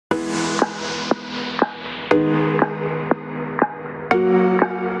Hello,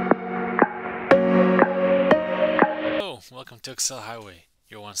 welcome to Excel Highway,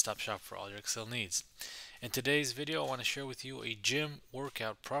 your one-stop shop for all your Excel needs. In today's video, I want to share with you a gym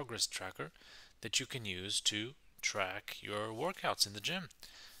workout progress tracker that you can use to track your workouts in the gym.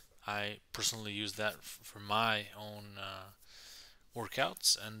 I personally use that for my own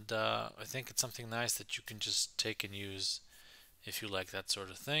workouts, and I think it's something nice that you can just take and use if you like that sort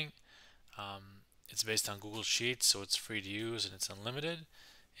of thing. It's based on Google Sheets, so it's free to use and it's unlimited,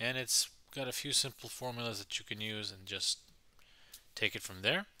 and it's got a few simple formulas that you can use and just take it from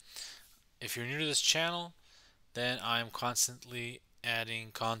there. If you're new to this channel, then I'm constantly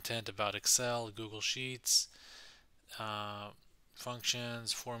adding content about Excel, Google Sheets, uh,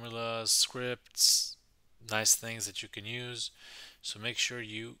 functions, formulas, scripts, nice things that you can use. So make sure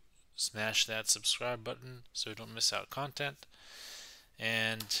you smash that subscribe button so you don't miss out content.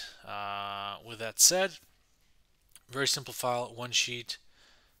 And with that said, very simple file, one sheet.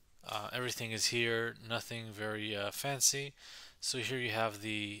 Everything is here, nothing very fancy. So here you have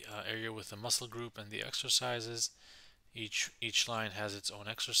the area with the muscle group and the exercises. Each line has its own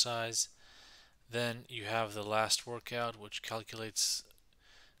exercise. Then you have the last workout, which calculates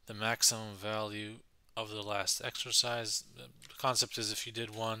the maximum value of the last exercise. The concept is if you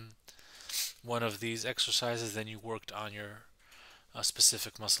did one of these exercises, then you worked on your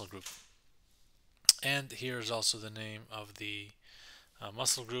specific muscle group. And here's also the name of the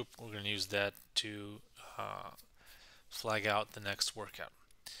muscle group. We're going to use that to flag out the next workout.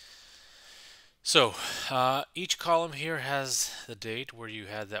 So each column here has the date where you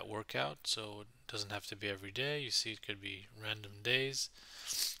had that workout, so it doesn't have to be every day. You see it could be random days,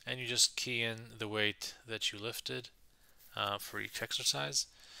 and you just key in the weight that you lifted for each exercise.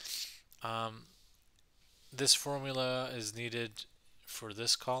 This formula is needed for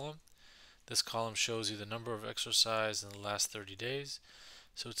this column. This column shows you the number of exercise in the last 30 days.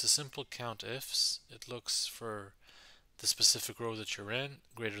 So it's a simple count ifs. It looks for the specific row that you're in,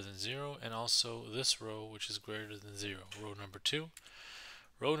 greater than 0, and also this row, which is greater than 0, row number 2.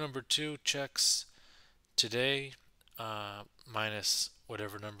 Row number 2 checks today minus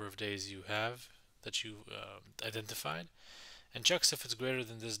whatever number of days you have that you identified, and checks if it's greater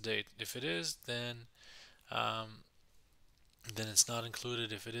than this date. If it is, then it's not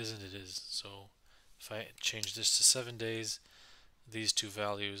included. If it isn't, it is. So if I change this to 7 days, these two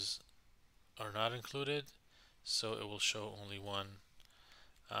values are not included, so it will show only one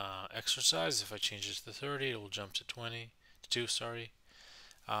exercise. If I change it to 30, it will jump to 2, sorry.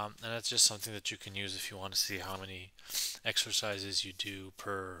 And that's just something that you can use if you want to see how many exercises you do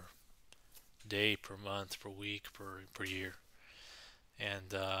per day, per month, per week, per year.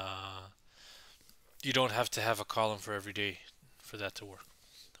 And you don't have to have a column for every day for that to work,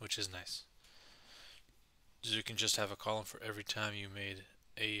 which is nice. You can just have a column for every time you made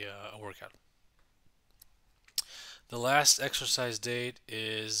a workout. The last exercise date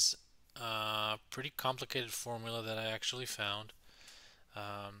is a pretty complicated formula that I actually found.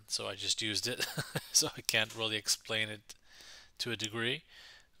 So I just used it. So I can't really explain it to a degree.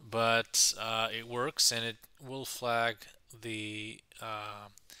 But it works, and it will flag the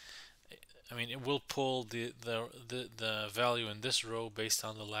it will pull the value in this row based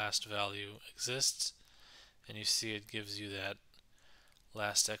on the last value exists, and you see it gives you that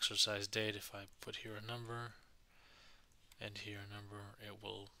last exercise date. If I put here a number and here a number, it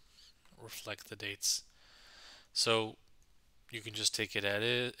will reflect the dates. So you can just take it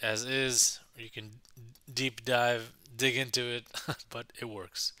as is, or you can dig into it, but it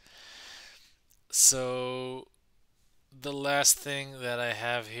works. So the last thing that I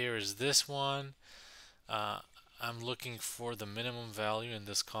have here is this one. I'm looking for the minimum value in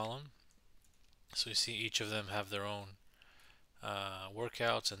this column. So you see each of them have their own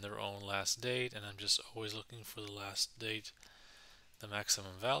workouts and their own last date, and I'm just always looking for the last date, the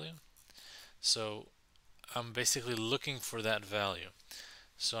maximum value. So I'm basically looking for that value.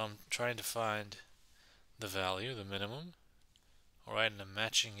 So I'm trying to find the value, the minimum. Alright, and I'm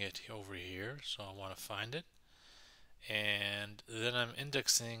matching it over here, so I want to find it. And then I'm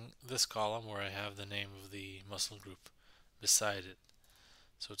indexing this column where I have the name of the muscle group beside it.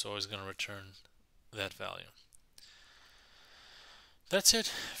 So it's always going to return that value. That's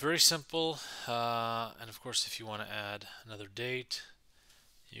it. Very simple. And of course, if you want to add another date,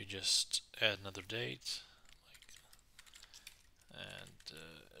 you just add another date, and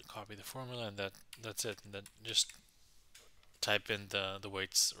copy the formula, and that's it. And then just type in the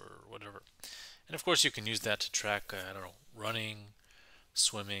weights or whatever. And of course, you can use that to track, I don't know, running,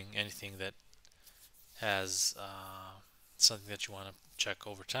 swimming, anything that has something that you want to check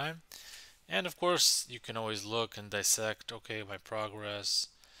over time. And of course, you can always look and dissect, okay, my progress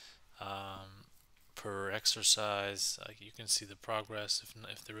um, per exercise. You can see the progress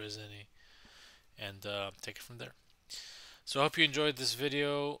if there is any, and take it from there. So I hope you enjoyed this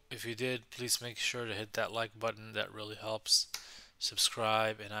video. If you did, please make sure to hit that like button. That really helps.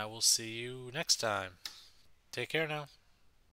 Subscribe, and I will see you next time. Take care now.